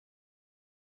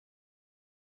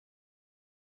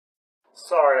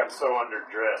Sorry, I'm so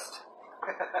underdressed.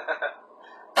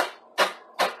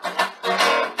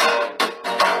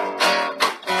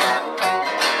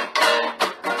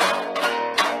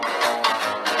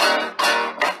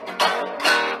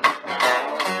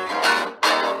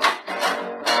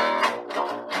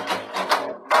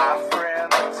 My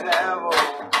friend the devil,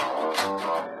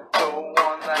 the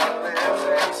one that lives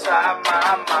inside my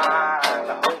mind,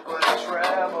 the hopeless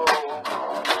rebel,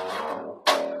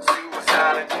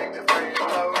 suicide addicted,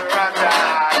 freeloader, I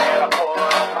died and I pulled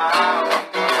up my own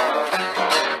blood,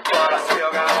 but I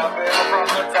still got a bill from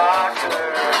the doctor,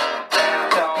 and I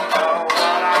don't know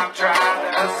what I'm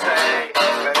trying to say,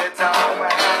 but it don't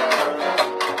matter.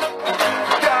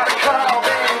 Got a call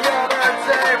the other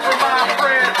day from my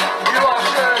friend, you all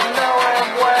should know him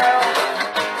well.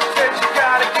 Said you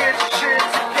gotta get your shit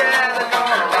together,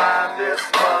 gonna ride this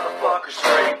motherfucker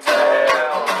straight to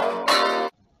hell.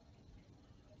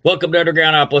 Welcome to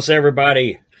Undergroundopolis,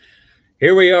 everybody.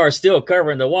 Here we are, still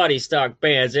covering the Waddy Stock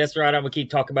bands. That's right, I'm going to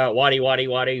keep talking about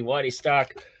Waddy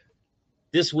Stock.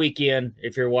 This weekend,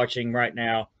 if you're watching right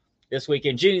now, this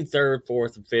weekend, June 3rd,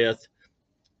 4th, and 5th,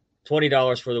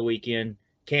 $20 for the weekend,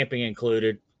 camping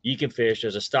included. You can fish.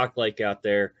 There's a stock lake out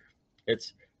there.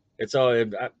 It's all.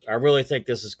 I really think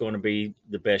this is going to be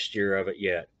the best year of it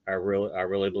yet. I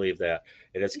really believe that,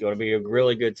 and it's going to be a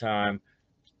really good time.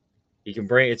 You can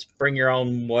bring your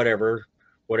own whatever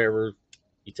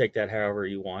you take that however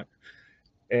you want.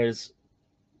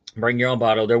 Bring your own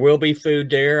bottle. There will be food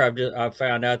there. I've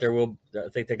found out I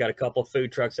think they got a couple of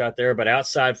food trucks out there, but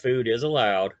outside food is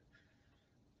allowed.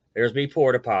 There's be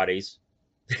porta potties.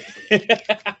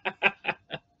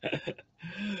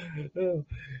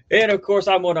 And of course,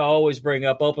 I'm going to always bring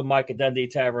up open mic at Dundee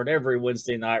Tavern every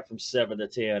Wednesday night from 7 to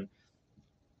 10.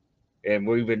 And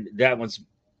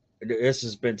this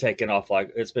has been taking off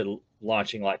it's been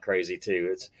launching like crazy too.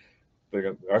 It's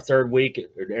been our third week.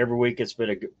 Every week it's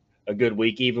been a good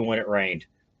week, even when it rained.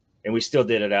 And we still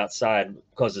did it outside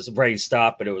because the rain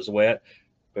stopped and it was wet.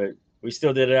 But we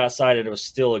still did it outside and it was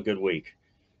still a good week.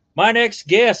 My next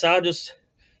guest, I'll just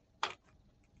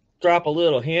drop a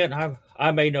little hint.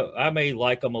 I may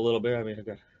like them a little bit. I mean, I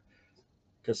got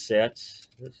cassettes.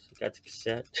 Got the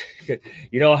cassette.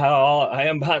 You know how I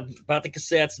am about the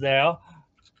cassettes now,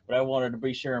 but I wanted to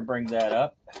be sure and bring that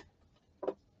up.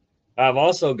 I've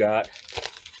also got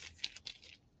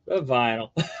the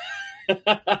vinyl.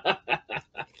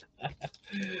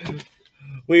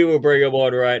 We will bring them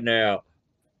on right now.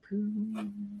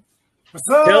 What's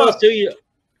up?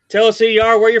 Tell us who you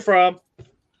are, where you're from.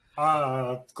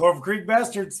 Clover Creek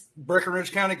Bastards,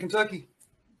 Breckenridge County, Kentucky.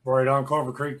 right on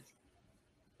Clover Creek.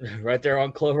 Right there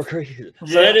on Clover Creek. So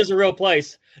Yeah. that is a real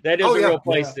place. That is a real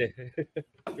place. Yeah.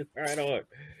 Right on.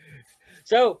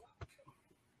 So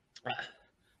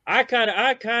I kind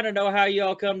of know how you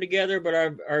all come together, but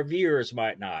our viewers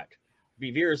might not.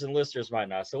 Viewers and listeners might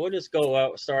not. So we'll just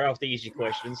start off with the easy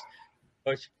questions.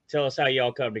 Tell us how you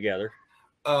all come together.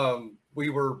 What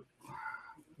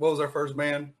was our first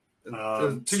band? It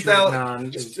was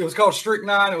 2000. Strychnine. It was called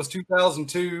Strychnine. It was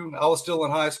 2002. I was still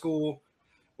in high school.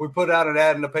 We put out an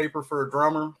ad in the paper for a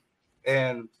drummer,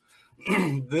 and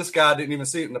this guy didn't even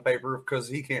see it in the paper because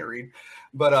he can't read.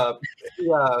 But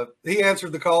he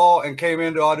answered the call and came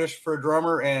in to audition for a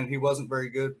drummer, and he wasn't very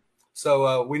good.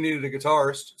 So we needed a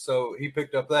guitarist, so he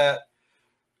picked up that.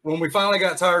 When we finally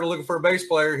got tired of looking for a bass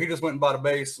player, he just went and bought a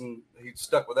bass, and he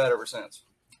stuck with that ever since.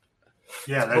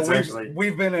 Yeah, that's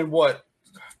we've been in what?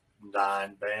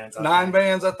 9 bands. Nine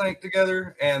bands, I think,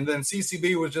 together. And then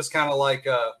CCB was just kind of like,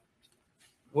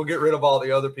 we'll get rid of all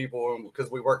the other people because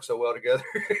we work so well together.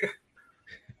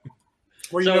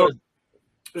 Well,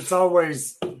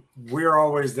 we're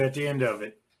always at the end of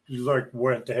it. You look,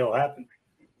 what the hell happened?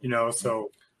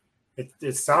 So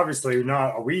it's obviously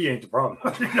not, we ain't the problem.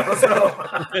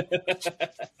 So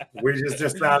we just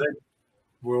decided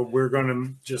we're going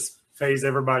to just phase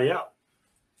everybody out.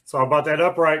 So I bought that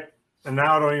upright, and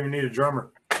now I don't even need a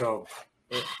drummer. So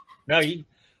No,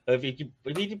 if you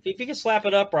can slap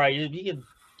it upright, you can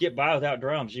get by without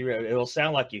drums. It'll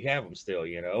sound like you have them still.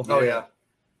 Oh yeah.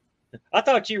 I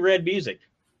thought you read music.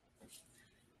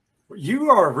 you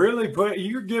are really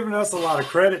you're giving us a lot of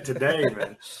credit today,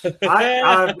 man.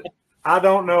 I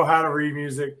don't know how to read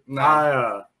music.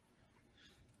 No.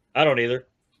 I don't either.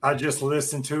 I just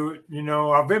listen to it.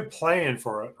 I've been playing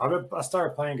for it. I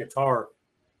started playing guitar.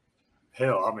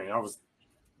 Hell, I was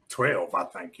 12, I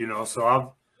think. So I've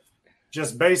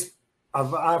just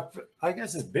I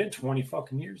guess it's been 20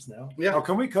 fucking years now. Yeah. Oh,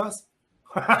 can we cuss?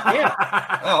 Yeah.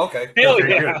 Oh, okay. Hell Okay,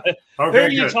 yeah. good. Who Okay, are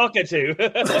you good. talking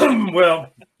to? Well,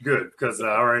 good, because I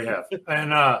already have.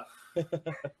 And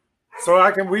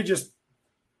so we just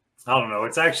I don't know.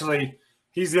 It's actually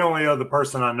he's the only other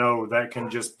person I know that can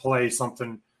just play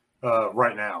something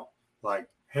right now. Like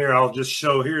here, I'll just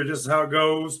show here. This is how it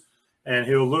goes, and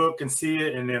he'll look and see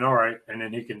it, and then all right, and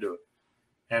then he can do it.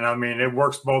 And I mean, it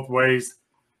works both ways,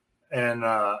 and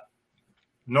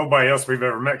nobody else we've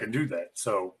ever met can do that.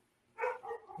 So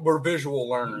We're visual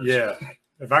learners. yeah,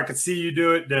 if I could see you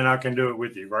do it, then I can do it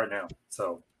with you right now.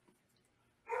 So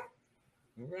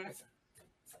All right.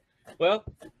 Well,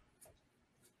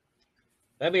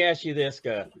 let me ask you this,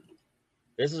 guy.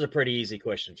 This is a pretty easy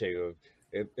question too.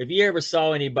 If you ever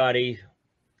saw anybody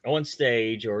on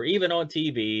stage or even on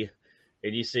TV,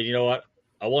 and you said, you know what,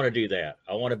 I want to do that.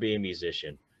 I want to be a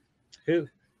musician. Who?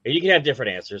 And you can have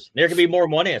different answers. There can be more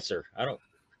than one answer. I don't.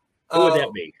 Who would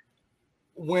that be?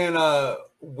 When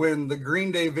the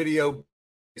Green Day video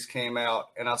came out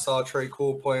and I saw Trey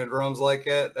Cool playing drums like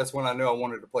that, that's when I knew I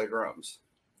wanted to play drums.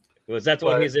 Was that the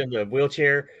one he's in the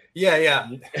wheelchair? Yeah. Yeah.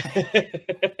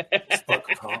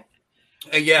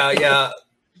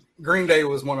 Green Day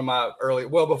was one of my early.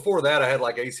 Well, before that, I had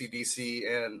like AC/DC,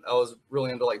 and I was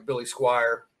really into like Billy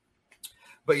Squier.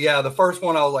 But yeah, the first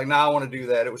one I was like, "Nah, I want to do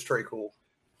that." It was Trey Cool.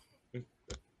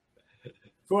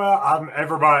 well,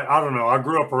 everybody. I don't know. I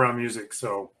grew up around music,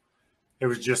 so it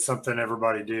was just something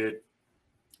everybody did.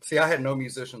 See, I had no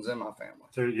musicians in my family.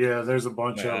 There's a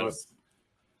bunch of us.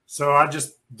 So I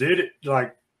just did it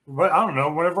like, but I don't know.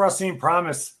 Whenever I seen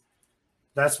Primus,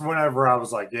 that's whenever I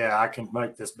was like, yeah, I can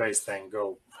make this bass thing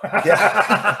go.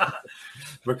 Yeah.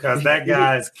 Because that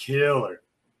guy is killer.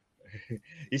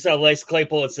 You saw Lace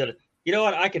Claypool and said, you know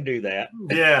what, I can do that.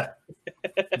 Yeah.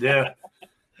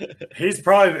 He's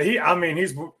probably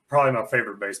my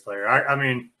favorite bass player. I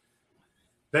mean,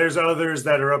 there's others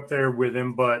that are up there with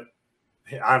him, but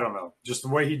I don't know. Just the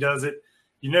way he does it,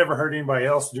 you never heard anybody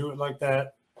else do it like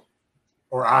that.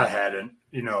 Or I hadn't,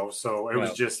 so it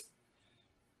was just.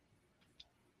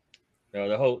 No,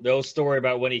 the whole story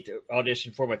about when he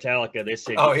auditioned for Metallica, they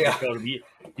said, told him,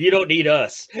 you don't need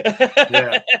us.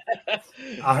 Yeah.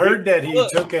 I heard that he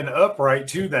took an upright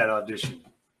to that audition.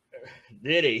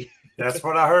 Did he? That's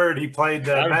what I heard. He played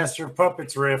the Master of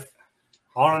Puppets riff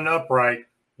on an upright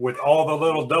with all the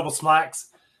little double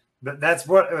smacks. That's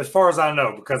what, as far as I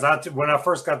know, because when I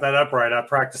first got that upright, I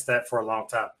practiced that for a long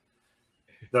time.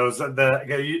 It's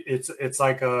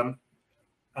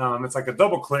like a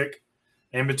double click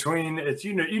in between. It's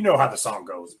you know how the song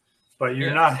goes, but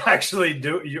you're not actually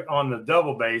you're on the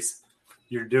double bass.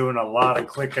 You're doing a lot of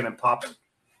clicking and popping,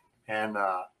 and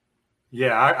I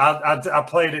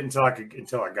played it until I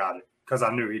got it because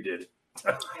I knew he did it.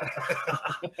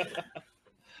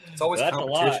 It's always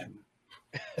competition.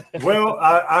 Well,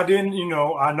 I didn't,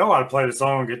 I know how to play the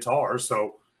song on guitar,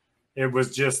 so it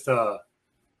was just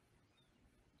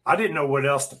I didn't know what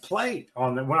else to play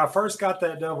on it. When I first got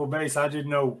that double bass, I didn't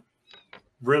know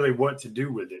really what to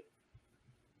do with it.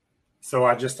 So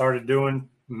I just started doing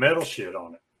metal shit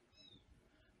on it.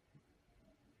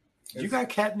 You got a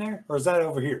cat in there, or is that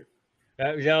over here?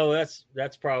 No, that's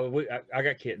probably I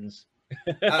got kittens.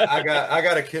 I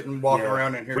got a kitten walking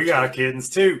around in here. We got kittens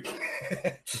too.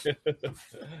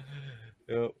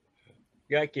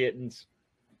 Got kittens.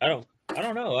 I don't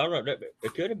know.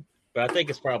 It could have, but I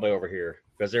think it's probably over here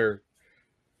because they're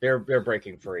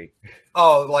breaking free.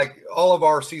 Oh, like all of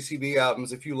our CCB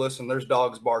albums, if you listen, there's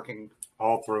dogs barking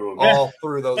all through them. All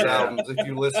through those albums. If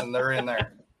you listen, they're in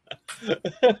there.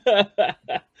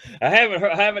 I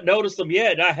haven't noticed them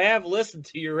yet. I have listened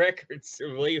to your records,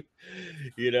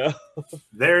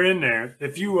 They're in there.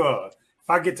 If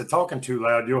I get to talking too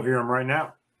loud, you'll hear them right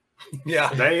now. Yeah.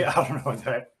 I don't know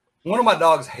that. One of my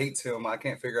dogs hates him. I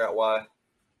can't figure out why.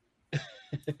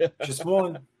 Just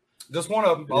one. Just one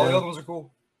of them. All the other ones are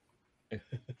cool.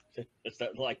 It's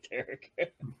not like Derek.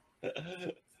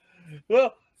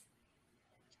 Well,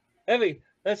 Evie,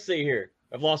 let's see here.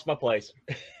 I've lost my place.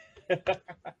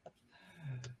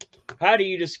 How do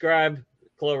you describe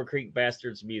Clover Creek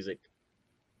Bastards music?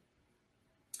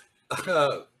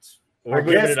 We're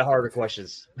moving into harder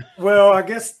questions. Well, I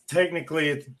guess technically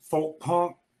it's folk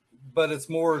punk, but it's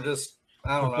more just,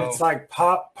 I don't know. It's like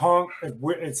pop punk.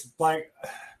 It's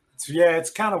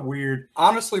kind of weird.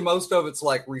 Honestly, most of it's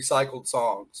like recycled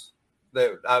songs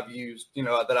that I've used,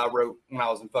 that I wrote when I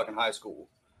was in fucking high school.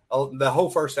 The whole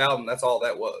first album, that's all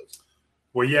that was.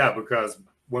 Well, yeah, because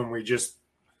when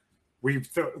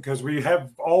because we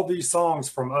have all these songs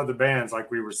from other bands, like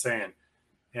we were saying,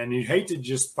 and you hate to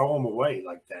just throw them away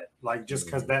like that, like just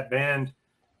because that band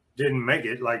didn't make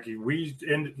it. Like he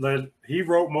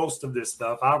wrote most of this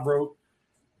stuff. I wrote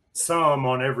some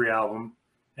on every album,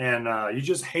 and you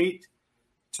just hate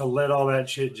to let all that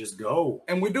shit just go.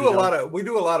 And we do a lot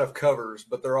of covers,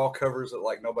 but they're all covers that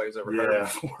like nobody's ever heard Yeah.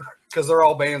 before because they're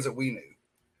all bands that we knew.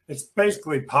 It's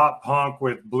basically pop punk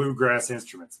with bluegrass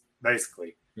instruments,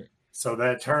 basically. Yeah. So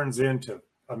that turns into,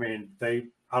 I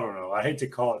don't know. I hate to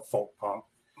call it folk punk.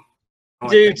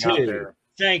 Do too.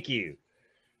 Thank you.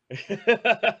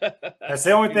 That's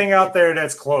the only thing out there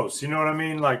that's close. You know what I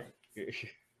mean? Like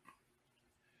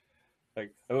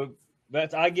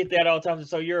I get that all the time.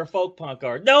 So you're a folk punk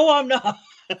artist? No, I'm not.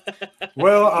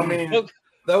 well, I mean,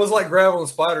 that was like Gravel and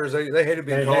Spiders. They hated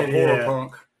being called horror yeah.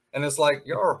 punk, and it's like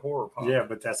you're a horror punk. Yeah,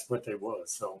 but that's what they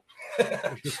was. So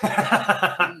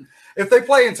if they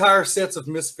play entire sets of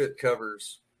Misfit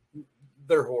covers,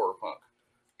 they're horror punk.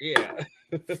 Yeah.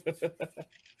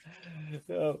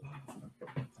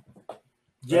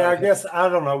 Yeah, I guess I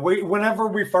don't know. Whenever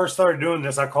we first started doing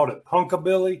this, I called it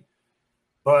punkabilly,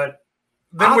 but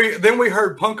then we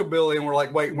heard punkabilly and we're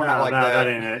like, wait, we're not like that. That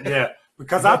ain't it. Yeah,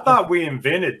 because I thought we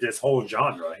invented this whole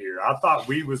genre here. I thought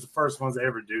we was the first ones to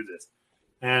ever do this,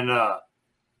 and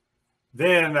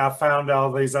then I found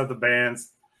all these other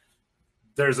bands.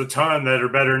 There's a ton that are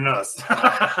better than us.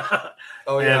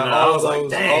 Oh yeah, and,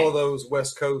 all of those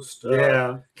West Coast,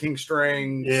 King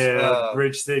Strings,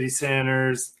 Bridge City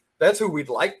Centers. That's who we'd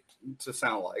like to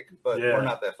sound like, but we're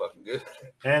not that fucking good.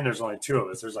 And there's only 2 of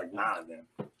us. There's like 9 of them.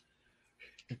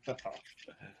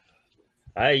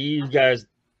 You guys,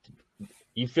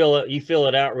 you feel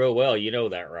it out real well. You know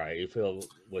that, right? You feel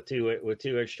with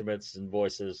two instruments and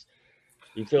voices,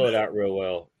 you feel it out real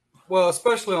well. Well,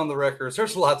 especially on the records,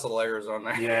 there's lots of layers on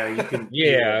there. Yeah, you can.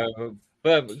 Yeah,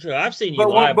 but I've seen you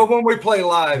live. But when we play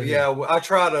live, I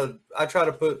try to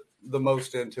put the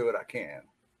most into it I can.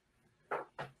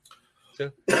 So,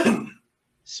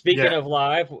 speaking of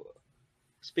live,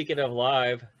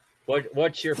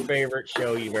 what's your favorite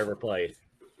show you've ever played?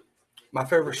 My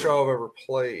favorite show I've ever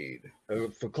played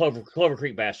For Clover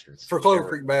Creek Bastards. For Clover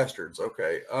Creek Bastards,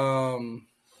 okay.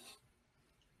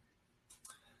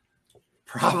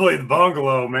 Probably the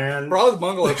Bungalow, man. Probably the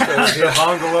Bungalow show. The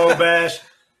Bungalow Bash.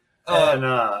 And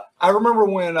I remember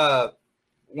when I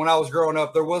was growing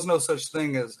up, there was no such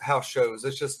thing as house shows.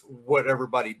 It's just what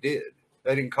everybody did.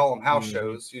 They didn't call them house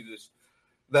shows.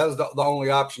 That was the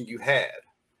only option you had.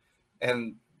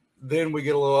 And then we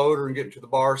get a little older and get into the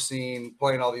bar scene,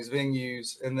 playing all these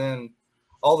venues, and then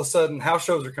all of a sudden, house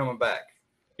shows are coming back.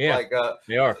 Yeah, like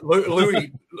they are.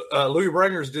 Louis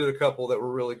Bringers did a couple that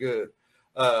were really good.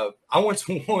 I went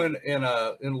to one in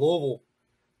Louisville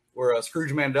where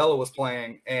Scrooge Mandela was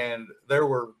playing, and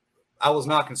I was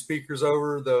knocking speakers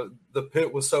over. The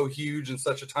pit was so huge in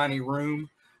such a tiny room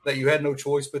that you had no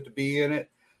choice but to be in it.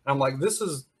 And I'm like,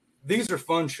 these are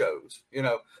fun shows, you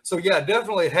know? So yeah,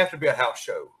 definitely it'd have to be a house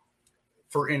show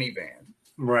for any band.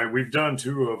 Right. We've done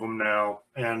 2 of them now.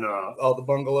 And all the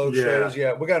Bungalow shows.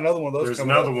 Yeah. We got another one of those. There's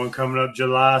another one coming up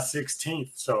July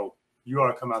 16th. So you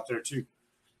ought to come out there too.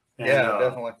 And,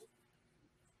 definitely.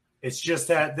 It's just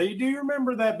that do you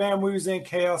remember that band we was in,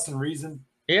 Chaos and Reason?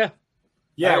 Yeah.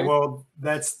 Yeah. Well,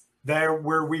 that's there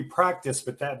where we practice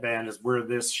with that band is where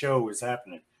this show is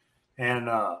happening. And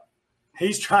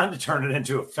he's trying to turn it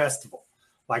into a festival.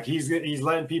 Like he's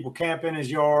letting people camp in his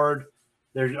yard.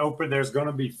 There's going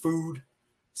to be food.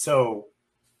 So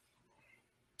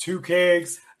 2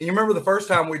 kegs. You remember the first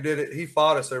time we did it, he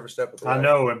fought us every step of the way. I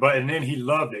know, and then he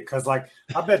loved it because, like,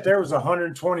 I bet there was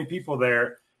 120 people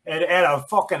there at a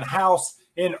fucking house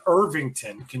in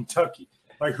Irvington, Kentucky.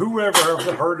 Like, whoever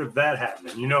ever heard of that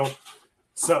happening, you know?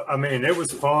 So, I mean, it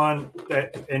was fun,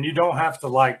 and you don't have to,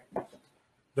 like,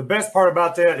 the best part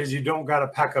about that is you don't got to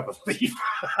pack up a leave.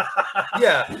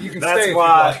 Yeah, you can That's stay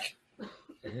why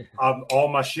all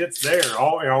my shit's there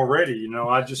already, you know?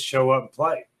 I just show up and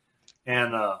play.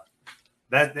 And,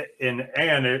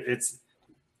 it's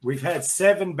we've had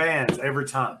 7 bands every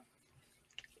time.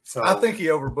 So I think he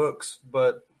overbooks,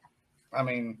 but I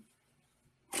mean,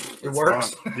 it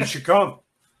works. Fun. You should come.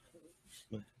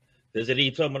 Does it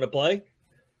need someone to play?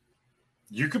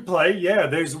 You could play, yeah.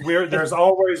 There's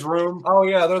always room. Oh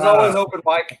yeah, there's always open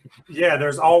mic. Yeah,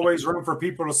 there's always room for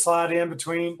people to slide in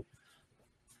between.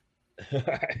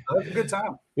 That's a good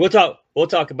time. We'll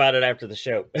talk about it after the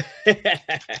show.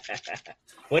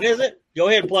 When is it? Go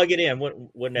ahead and plug it in.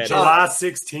 When that July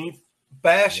 16th.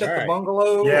 Bash at the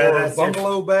Bungalow, or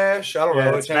Bungalow Bash. I don't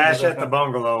know. It's Bash at the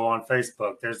Bungalow on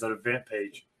Facebook. There's an event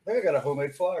page. I think I got a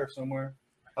homemade flyer somewhere.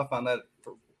 I'll find that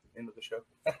for end of the show.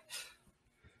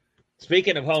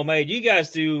 Speaking of homemade, you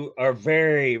guys are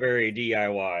very, very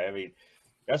DIY. I mean,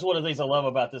 that's one of the things I love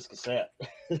about this cassette.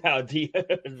 How very,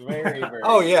 very.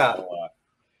 Oh yeah. DIY.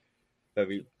 I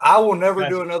mean, I will never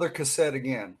do another cassette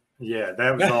again. Yeah,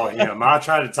 that was all him. I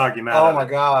tried to talk him out. Oh of my it.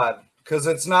 God. Because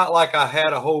it's not like I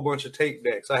had a whole bunch of tape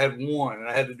decks. I had one, and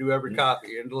I had to do every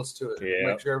copy and listen to it, Yeah.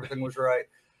 make sure everything was right.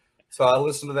 So I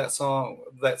listened to that song,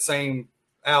 that same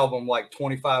album, like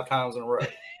 25 times in a row. I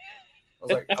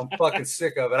was like, I'm fucking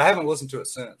sick of it. I haven't listened to it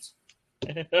since.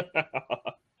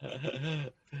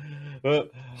 Well,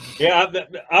 yeah,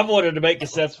 I've wanted to make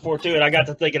cassettes before too, and I got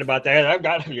to thinking about that. I've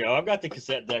got the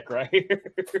cassette deck right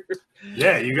here.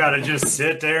 Yeah, you got to just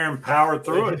sit there and power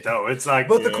through it, though. It's like,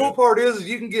 But the cool part is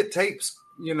you can get tapes,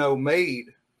 made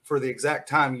for the exact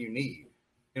time you need.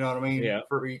 You know what I mean? Yeah.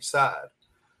 For each side,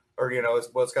 or it's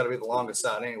got to be the longest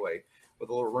side anyway, with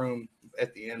a little room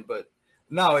at the end. But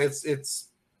no, it's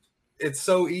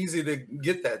so easy to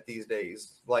get that these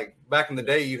days. Like back in the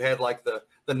day, you had like the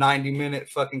 90-minute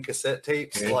fucking cassette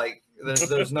tapes. Yeah. Like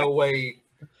there's no way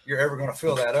you're ever going to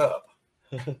fill that up.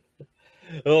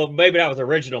 Well, maybe not with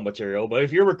original material, but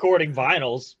if you're recording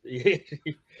vinyls, you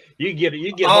get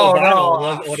Oh, whole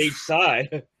vinyl no. on each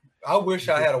side. I wish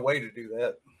I had a way to do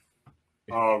that.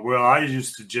 well, I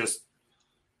used to just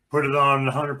put it on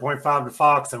 100.5 to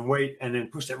Fox and wait, and then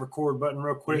push that record button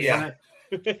real quick. Yeah.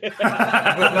 But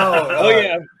no, Oh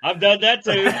yeah, I've done that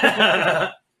too.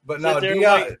 But no, Sit there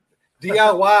and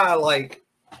DIY, like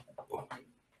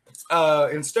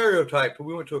in Stereotype,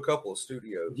 we went to a couple of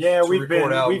studios. yeah, to we've record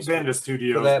been albums to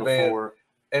studios that band. before.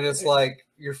 and it's like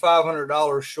you're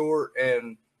 $500 short,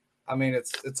 and I mean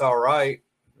it's all right.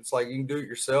 It's like you can do it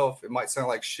yourself. It might sound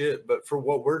like shit, but for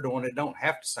what we're doing, it don't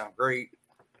have to sound great.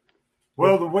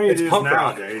 Well, the way it It's is punk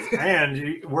rock. nowadays,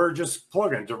 and we're just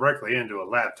plugging directly into a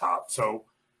laptop, so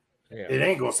Yeah. it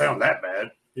ain't gonna sound that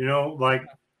bad. Like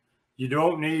you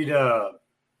don't need I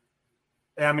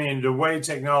mean, the way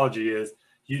technology is,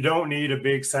 you don't need a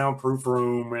big soundproof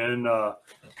room and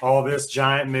all this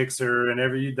giant mixer and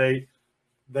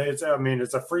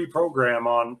it's a free program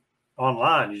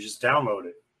online. You just download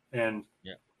it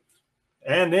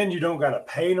and then you don't got to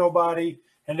pay nobody.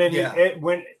 And then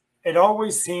it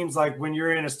always seems like when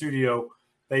you're in a studio,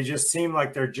 they just seem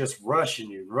like they're just rushing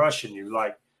you.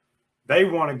 Like they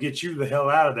want to get you the hell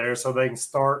out of there so they can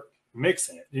start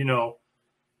mixing it.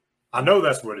 I know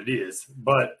that's what it is,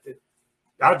 but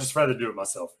I'd just rather do it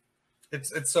myself.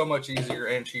 It's so much easier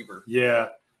and cheaper. Yeah.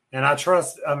 And I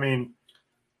trust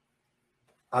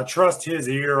his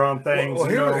ear on things.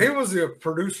 Well, he was the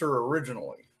producer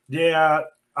originally. Yeah,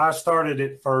 I started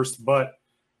it first, but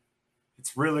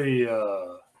it's really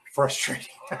frustrating.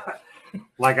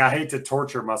 Like I hate to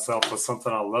torture myself with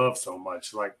something I love so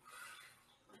much. Like,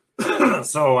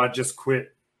 so I just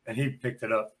quit, and he picked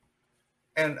it up.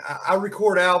 And I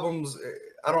record albums.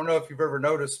 I don't know if you've ever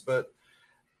noticed, but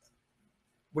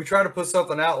we try to put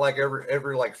something out like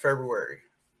every like February.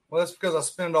 Well, that's because I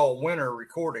spend all winter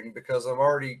recording because I'm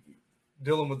already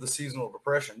dealing with the seasonal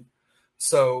depression.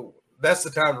 So that's the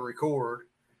time to record.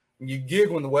 You gig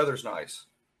when the weather's nice.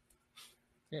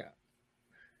 Yeah.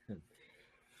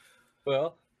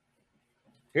 Well,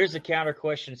 here's a counter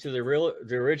question to the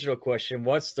original question.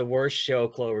 What's the worst show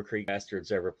Clover Creek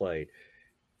Bastards ever played?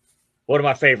 One of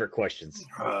my favorite questions.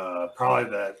 Probably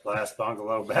that last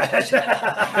Bungalow Bash.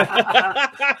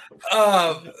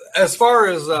 As far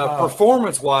as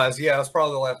performance-wise, yeah, it's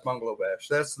probably the last Bungalow Bash.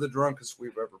 That's the drunkest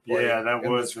we've ever played. Yeah, that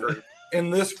was in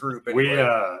this group.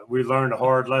 Anyway. We learned a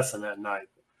hard lesson that night,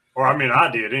 or I mean, I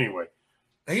did anyway.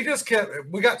 He just kept.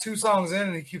 We got 2 songs in,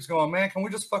 and he keeps going. Man, can we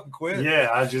just fucking quit? Yeah,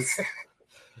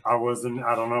 I wasn't.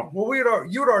 I don't know. Well,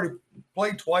 you had already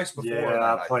played twice before.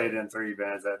 Yeah, I played in 3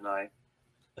 bands that night.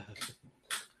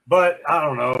 But I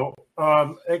don't know.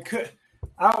 It could.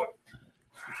 All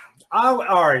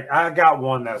right. I got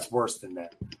one that's worse than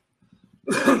that.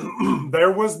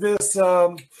 There was this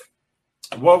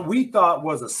what we thought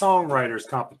was a songwriters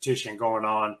competition going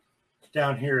on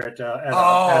down here at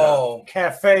a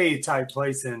cafe type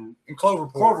place in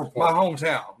Cloverport, my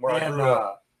hometown, where I grew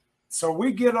up. So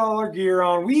we get all our gear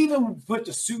on. We even put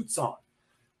the suits on.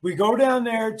 We go down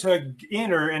there to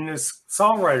enter in this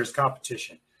songwriters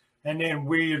competition. And then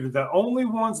we're the only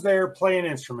ones there playing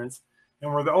instruments,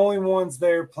 and we're the only ones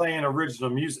there playing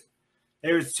original music.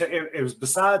 It was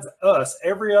besides us,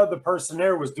 every other person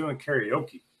there was doing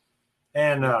karaoke.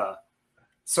 And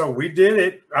so we did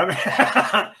it.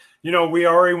 I mean, we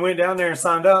already went down there and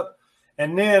signed up.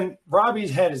 And then Robbie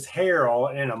had his hair all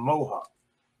in a mohawk.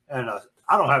 And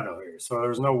I don't have no hair, so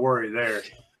there's no worry there.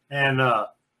 And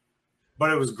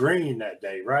but it was green that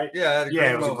day, right? Yeah,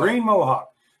 it was a green mohawk.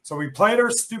 So we played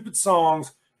our stupid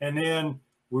songs, and then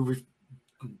we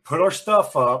put our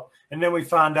stuff up, and then we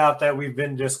find out that we've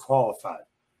been disqualified.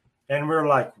 And we're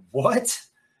like, what?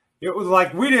 It was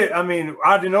like we did. I mean,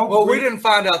 I didn't know. Well, we didn't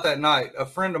find out that night. A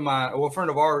friend of mine, well, a friend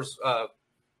of ours,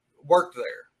 worked there.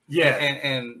 Yeah,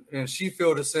 and she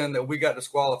filled us in that we got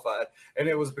disqualified, and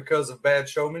it was because of bad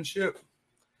showmanship.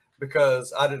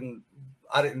 Because I didn't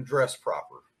dress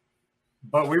proper.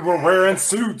 but we were wearing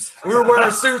suits. We were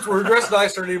wearing suits. We were dressed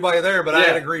nicer than anybody there, but I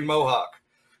had Yeah. a green mohawk.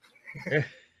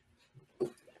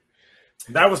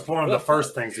 That was one of the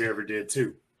first things we ever did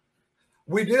too.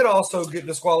 We did also get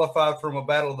disqualified from a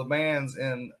battle of the bands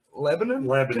in Lebanon,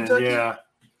 Kentucky. Yeah,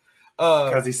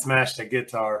 because he smashed a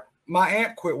guitar. My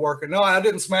amp quit working. No, I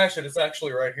didn't smash it. It's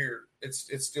actually right here. It's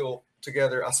still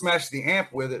together. I smashed the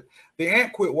amp with it. The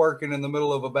amp quit working in the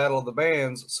middle of a battle of the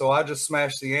bands, so I just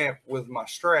smashed the amp with my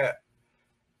Strat,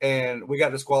 and we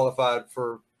got disqualified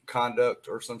for conduct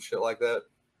or some shit like that.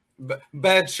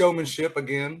 Bad showmanship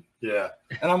again. Yeah,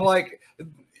 And I'm like,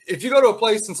 if you go to a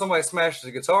place and somebody smashes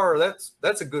a guitar,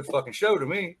 that's a good fucking show to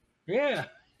me. Yeah.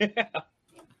 did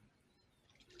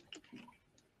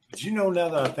you know now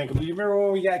that I think of it? You remember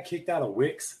when we got kicked out of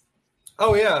Wix?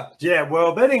 Oh yeah. Yeah,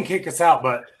 well, they didn't kick us out,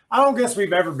 but I don't guess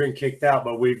we've ever been kicked out,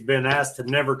 but we've been asked to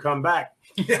never come back.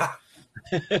 Yeah.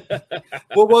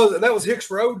 What was it? That was Hicks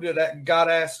Road that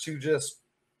got asked to just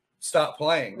stop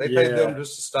playing. They paid them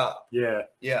just to stop. Yeah.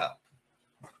 Yeah.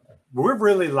 We're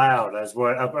really loud, as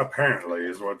what apparently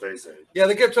is what they said. Yeah,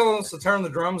 they kept telling us to turn the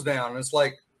drums down. It's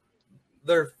like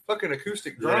they're fucking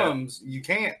acoustic drums. You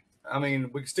can't. I mean,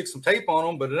 we can stick some tape on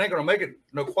them, but it ain't going to make it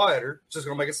no quieter. It's just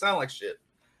going to make it sound like shit.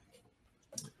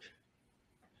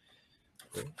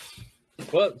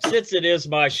 Well, since it is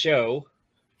my show,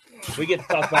 we get to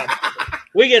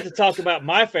talk about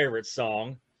my favorite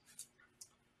song.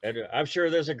 And I'm sure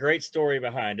there's a great story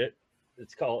behind it.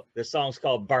 The song's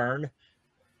called Burn.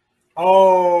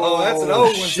 Oh, that's an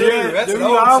old one, too. That's dude, an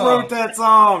old I song. wrote that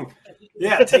song.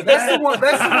 Yeah, That's the one.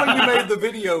 That's the one you made the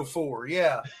video for.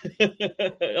 Yeah.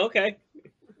 Okay.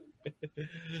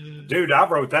 Dude, I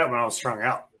wrote that when I was strung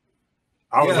out.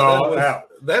 I was Yeah, all out.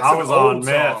 That's I an was old on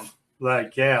meth. song.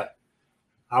 Like, yeah,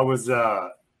 I was I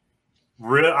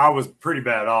was pretty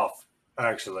bad off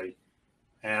actually,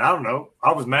 and I don't know.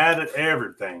 I was mad at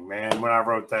everything, man. When I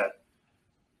wrote that,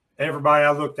 everybody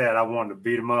I looked at, I wanted to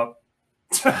beat them up.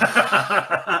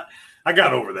 I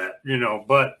got over that,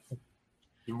 But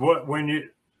when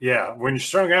you're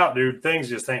strung out, dude, things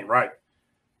just ain't right.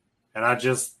 And I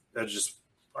just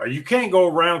you can't go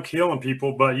around killing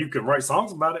people, but you can write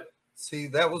songs about it. See,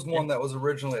 that was one that was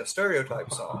originally a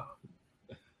Stereotype song.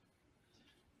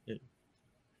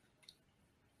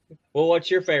 Well,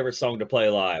 what's your favorite song to play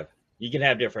live? You can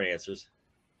have different answers.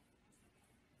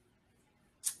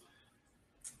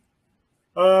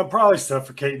 Probably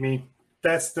Suffocate Me.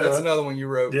 That's another one you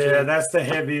wrote. Yeah, too. that's the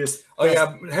heaviest. Oh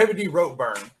yeah, Heavy D wrote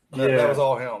Burn. That was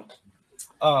all him.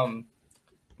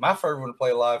 My favorite one to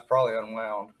play live probably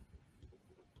Unwound.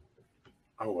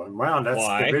 Oh, Unwound. That's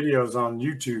Why? the videos on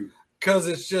YouTube. Because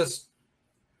it's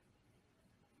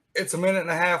a minute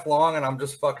and a half long, and I'm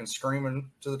just fucking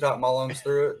screaming to the top of my lungs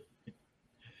through it.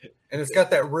 And it's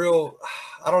got that real,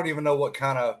 I don't even know what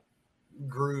kind of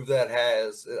groove that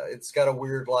has. It's got a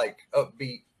weird, like,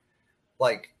 upbeat,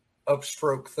 like,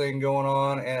 upstroke thing going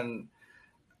on. And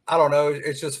I don't know.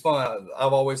 It's just fun.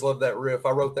 I've always loved that riff.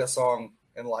 I wrote that song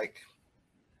in, like,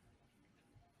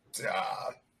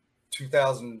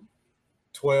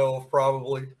 2012,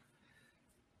 probably.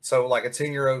 So, like a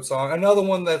 10-year-old song. Another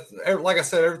one that, like I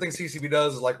said, everything CCB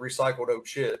does is like recycled old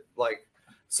shit. Like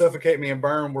Suffocate Me and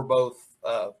Burn were both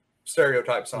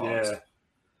Stereotype songs. Yeah.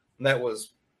 And that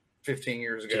was 15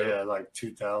 years ago. Yeah, like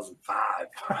 2005.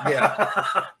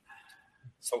 Yeah.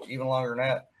 So even longer than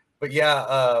that. But yeah,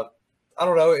 I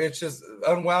don't know. It's just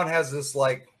Unwound has this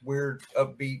like weird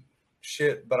upbeat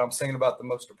shit, but I'm singing about the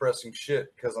most depressing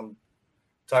shit because I'm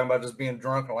talking about just being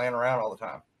drunk and laying around all the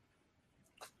time.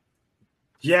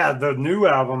 Yeah, the new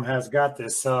album has got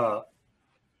this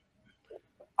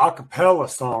acapella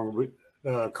song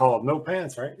called No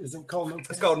Pants, right? Isn't it called No Pants?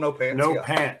 It's called No Pants. No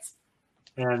Pants.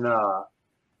 And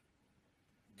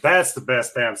that's the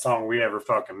best damn song we ever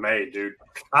fucking made, dude.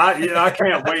 I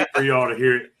can't wait for y'all to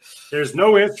hear it. There's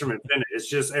no instruments in it. It's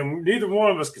just, and neither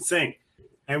one of us can sing.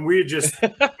 And we do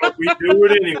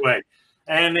it anyway.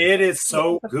 And it is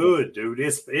so good, dude.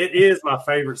 It is my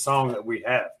favorite song that we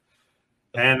have.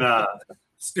 And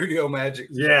Studio magic.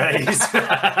 yeah,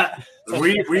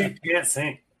 we can't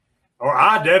sing. Or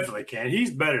I definitely can.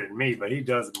 He's better than me, but he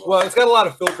doesn't. Well, it's got a lot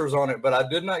of filters on it, but I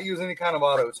did not use any kind of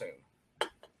auto tune.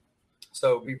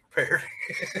 So be prepared.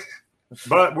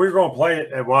 But we're going to play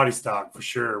it at Waddy Stock for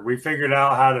sure. We figured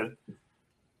out how to,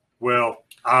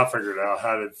 I figured out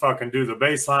how to fucking do the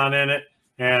bass line in it,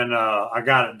 and I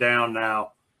got it down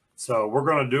now. So we're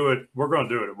gonna do it. We're gonna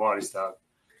do it at Waddy Stock.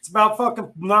 It's about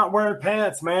fucking not wearing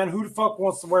pants, man. Who the fuck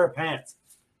wants to wear pants?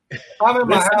 I'm in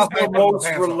my This is house. the most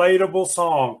relatable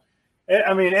song.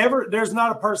 I mean, there's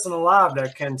not a person alive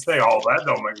that can say, "Oh, that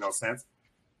don't make no sense."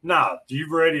 Nah, you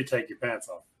ready to take your pants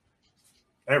off?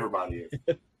 Everybody is.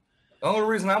 The only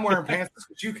reason I'm wearing pants is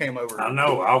because you came over. I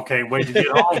know. I can't wait to get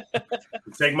home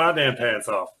and take my damn pants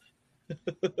off.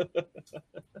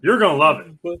 You're gonna love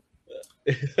it.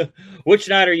 Which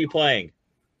night are you playing?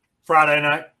 Friday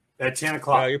night at 10 Oh,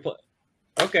 o'clock. you're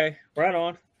okay, right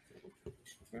on.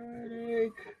 Friday.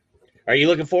 Are you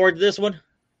looking forward to this one?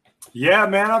 Yeah,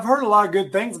 man. I've heard a lot of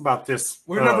good things about this.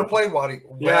 We've never played Waddy.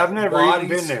 Yeah, I've never even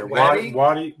been there.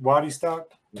 Waddy Stock?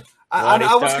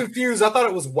 I was confused. I thought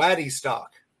it was Waddy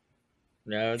Stock.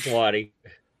 No, it's Waddy.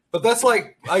 But that's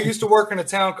like, I used to work in a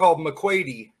town called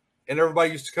McQuady, and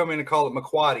everybody used to come in and call it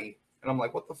McQuaddy. And I'm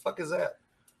like, what the fuck is that?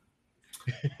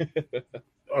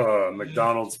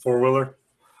 McDonald's four-wheeler.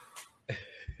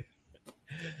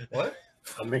 What?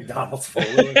 A McDonald's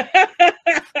four-wheeler.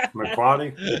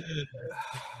 McQuaddy.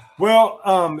 Well,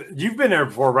 you've been there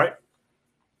before, right?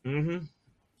 Mm-hmm.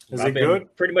 Is it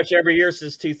good? Pretty much every year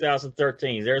since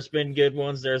 2013. There's been good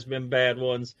ones. There's been bad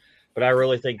ones. But I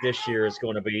really think this year is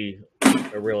going to be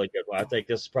a really good one. I think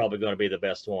this is probably going to be the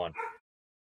best one.